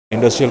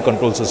Industrial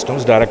Control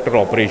Systems, Director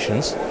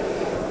Operations.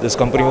 This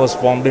company was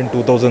formed in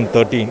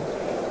 2013.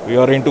 We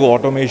are into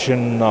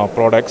automation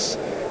products.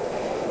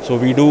 So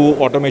we do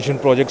automation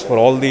projects for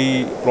all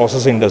the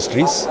process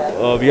industries.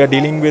 We are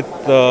dealing with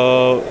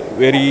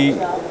very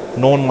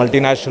known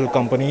multinational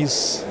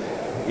companies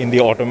in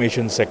the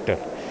automation sector.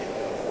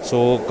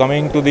 So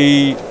coming to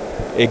the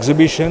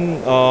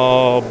exhibition,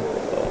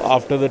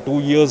 after the 2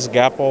 years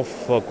gap of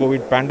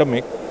COVID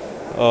pandemic,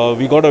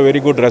 we got a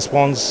very good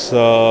response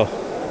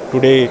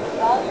today.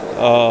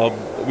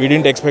 We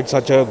didn't expect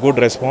such a good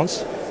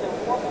response.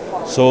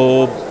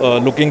 So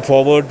looking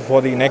forward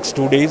for the next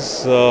 2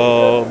 days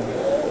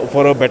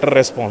for a better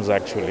response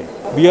actually.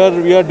 We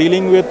are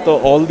dealing with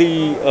all the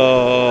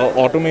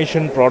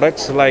automation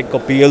products like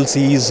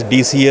PLCs,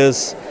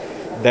 DCS,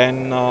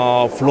 then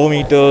flow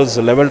meters,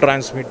 level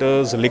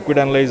transmitters, liquid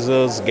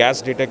analyzers,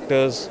 gas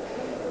detectors,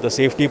 the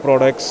safety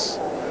products.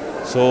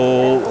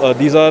 So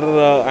these are,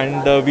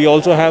 and we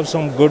also have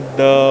some good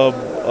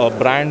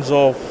brands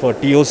of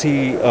TOC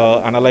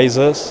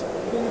analyzers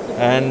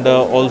and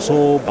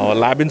also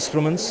lab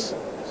instruments.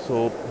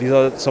 So these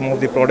are some of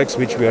the products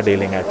which we are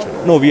dealing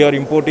actually. No, we are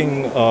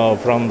importing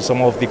from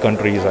some of the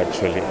countries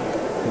actually.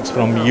 It's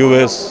from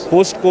US.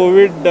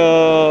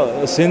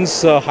 Post-COVID,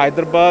 since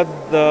Hyderabad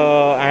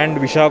and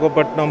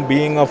Visakhapatnam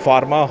being a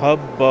pharma hub,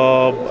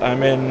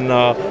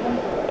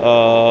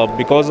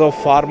 because of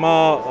pharma,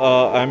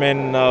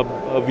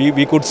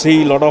 we could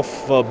see a lot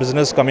of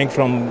business coming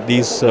from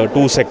these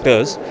two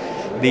sectors.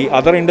 The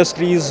other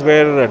industries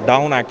were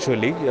down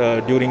actually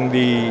during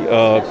the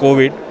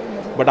COVID,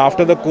 but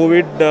after the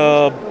COVID,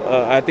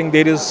 I think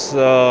there is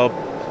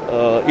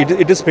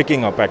it is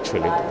picking up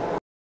actually.